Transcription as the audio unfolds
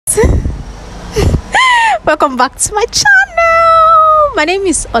welcome back to my channel. My name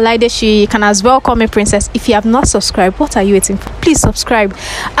is Olaideshi. You can as well call me Princess. If you have not subscribed, what are you waiting for? Please subscribe.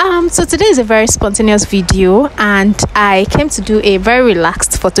 So today is a very spontaneous video, and I came to do a very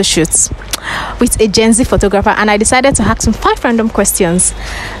relaxed photo shoot with a Gen Z photographer, and I decided to ask him 5 random questions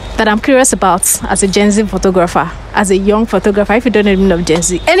that I'm curious about as a Gen Z photographer, as a young photographer, if you don't even know Gen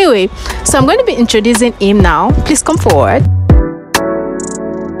Z. Anyway, so I'm going to be introducing him now. Please come forward.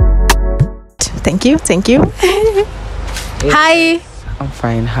 Thank you. Hey, Hi. I'm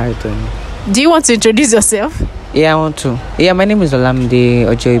fine. How are you doing? Do you want to introduce yourself? Yeah, I want to. Yeah, my name is Olamide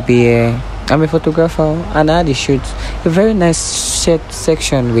Ojoibiye. I'm a photographer, and I had to shoot a very nice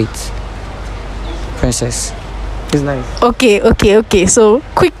section with Princess. It's nice. Okay. So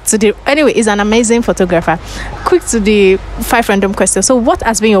anyway, he's an amazing photographer. Quick to the 5 random questions. So what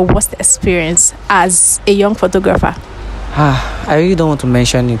has been your worst experience as a young photographer? I really don't want to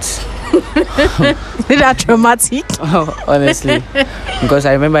mention it. Is that traumatic? Honestly, because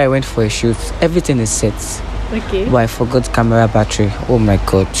I remember I went for a shoot. Everything is set. Okay. But I forgot camera battery. Oh my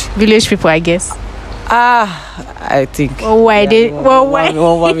god. Village people, I guess. I think. Oh, why did? Why? Why?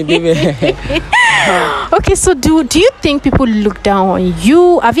 Okay, so do you think people look down on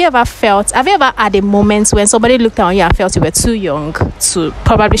you? Have you ever had a moment when somebody looked down on you and felt you were too young to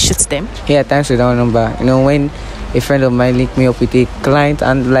probably shoot them? Yeah, thanks for that number. You know, when a friend of mine linked me up with a client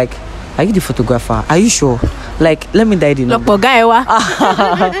and like, are you the photographer? Are you sure? Like, let me die the number.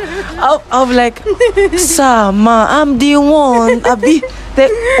 I'll be like, sir, ma, I'm the one.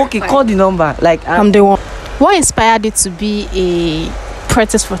 Okay, call the number. Like, I'm the one. What inspired you to be a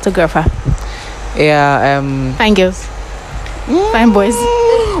practice photographer? Yeah, fine girls, fine boys.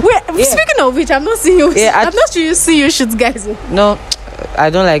 Wait, speaking of which, I'm not seeing you. Yeah, I'm not sure you see you shoot guys. No, I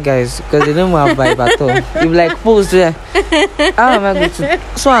don't like guys because they don't have vibe at all. You like pose there. How am I going to?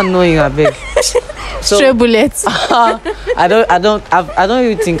 So annoying, I beg. Stray bullets. I don't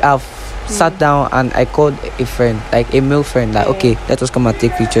even think I've sat down and I called a friend, like a male friend, like okay, let us come and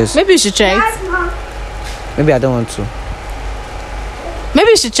take pictures. Maybe you should try it. Maybe I don't want to. Maybe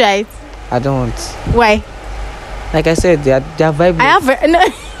you should try it. I don't want. Why? Like I said, they are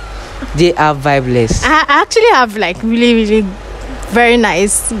vibeless. They are vibeless. I actually have like really very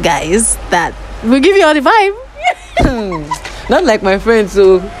nice guys that will give you all the vibe. Not like my friends,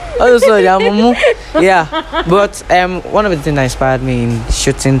 so also yeah. But one of the things that inspired me in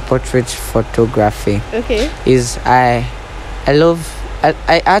shooting portrait photography, is a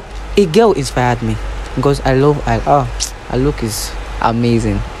girl inspired me because her look is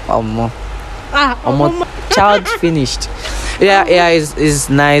amazing. Child finished. Yeah, is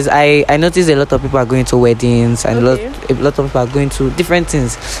nice. I noticed a lot of people are going to weddings and a lot of people are going to different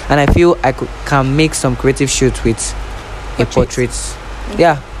things, and I feel I can make some creative shoot with a portrait.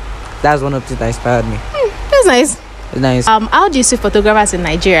 Yeah, that's one of the things that inspired me. That's nice. Nice. How do you see photographers in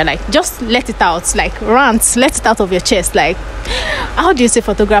Nigeria? Like, just let it out, like rant, let it out of your chest. Like, how do you see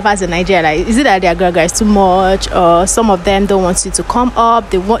photographers in Nigeria? Like, is it that their gaga is too much, or some of them don't want you to come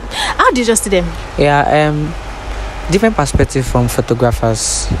up? How do you just see them? Yeah, different perspective from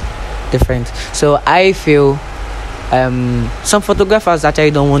photographers, different. So I feel some photographers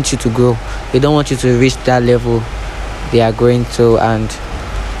actually don't want you to grow. They don't want you to reach that level they are going to, and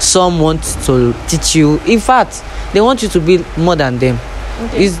some want to teach you. In fact, they want you to be more than them.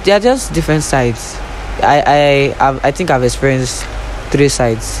 They are just different sides. I think I've experienced 3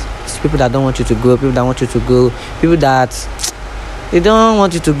 sides. It's people that don't want you to grow, people that want you to grow, people that they don't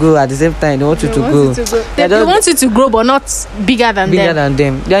want you to grow at the same time. They want you to grow. They want you to grow, but not bigger than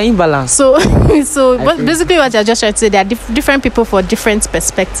them. They are imbalanced. So basically, what you're just trying to say, there are different people for different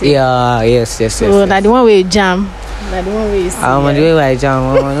perspectives. Yeah. Yes. So now the one way you jam. Now the one way you see. I'm on the way I jam.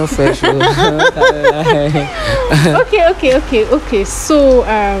 I'm no fresh. Okay. So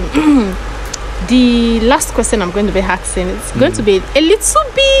the last question I'm going to be asking is going to be a little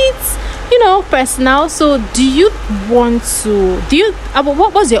bit, personal. So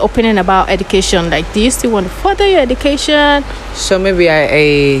what was your opinion about education? Like, do you still want to further your education? So maybe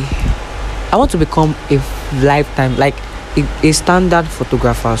I want to become a lifetime, like a standard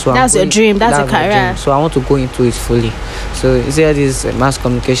photographer. So that's your dream. That's your career. So I want to go into it fully. So you see, this mass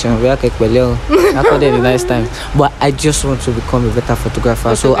communication, we are the nice time. But I just want to become a better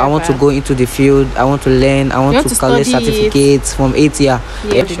photographer. So I want to go into the field. I want to learn. I want to collect certificates from 8 years.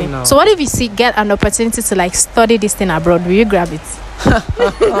 Yeah. So what if you get an opportunity to like study this thing abroad? Will you grab it?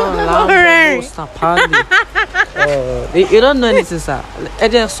 You don't know anything, sir.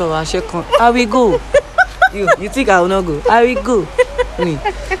 I will go. You think I will not go? I will go.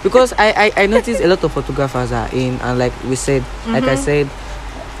 Because I noticed a lot of photographers are in, and like we said, like I said,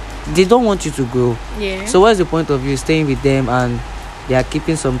 they don't want you to grow. Yeah. So what's the point of you staying with them and they are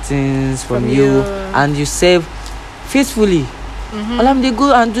keeping some things from you and you serve faithfully? They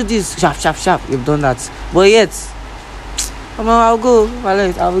go and do this sharp. You've done that, but yet I'll go.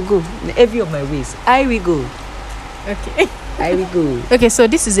 I will go in every of my ways. I will go. Okay. I will go. Okay, so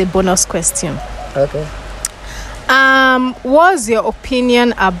this is a bonus question. Okay. What's your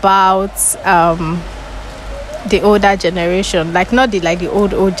opinion about the older generation? Like not the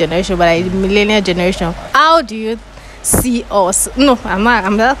old generation, but like the millennial generation. How do you see us? No, I'm not.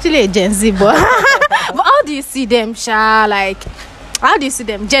 I'm actually a Gen Z, but but how do you see them, Sha? Like, how do you see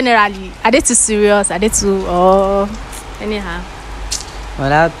them generally? Are they too serious? Are they too anyhow? Well,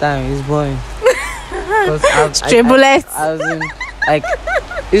 that time is boring. Straight bullets. Like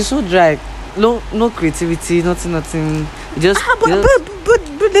it's so dry. No creativity, nothing. Just but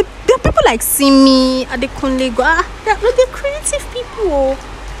the people like Simi, Adekunle, they're creative people.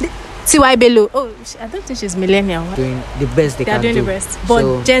 T.Y. Bello. Oh, I don't think she's millennial. Doing the best they can do. They're doing the best. But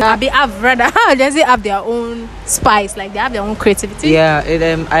so, Gen Z have their own spice, like they have their own creativity. Yeah,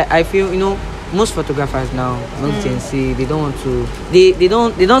 I feel most photographers now, most Gen Z, they don't want to. They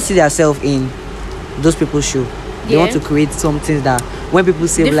don't see themselves in those people's shoe. They want to create something that when people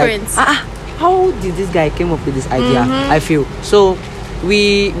say different. Like, how did this guy came up with this idea? I feel so.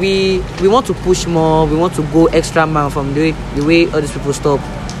 We want to push more. We want to go extra mile from the way all these people stop.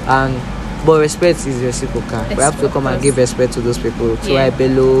 But respect is reciprocal. We have to come and give respect to those people. T.Y.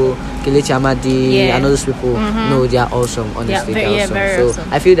 Bello, Kelechi Amadi, and all those people. No, they are awesome. Honestly, they're awesome. Very so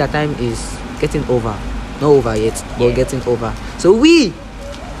awesome. I feel that time is getting over. Not over yet, but getting over. So we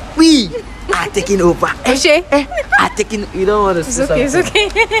are taking over. Are taking. You don't want to say something. It's okay.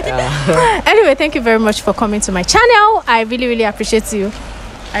 Anyway, thank you very much for coming to my channel. I really appreciate you.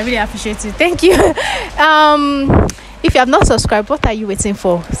 Thank you. If you have not subscribed, what are you waiting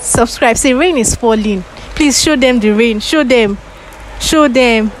for? Subscribe. Say rain is falling. Please show them the rain. Show them.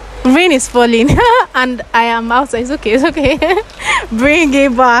 Rain is falling. And I am outside. It's okay. Bring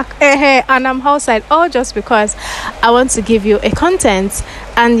it back. And I'm outside. All just because I want to give you a content.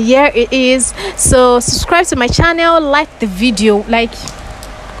 And here it is. So subscribe to my channel. Like the video.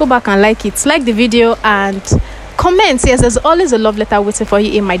 Go back and like it. Like the video and comment. Yes, there's always a love letter waiting for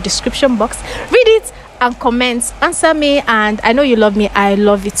you in my description box. Read it and comment. Answer me. And I know you love me. I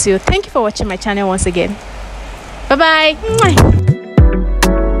love you too. Thank you for watching my channel once again. Bye-bye.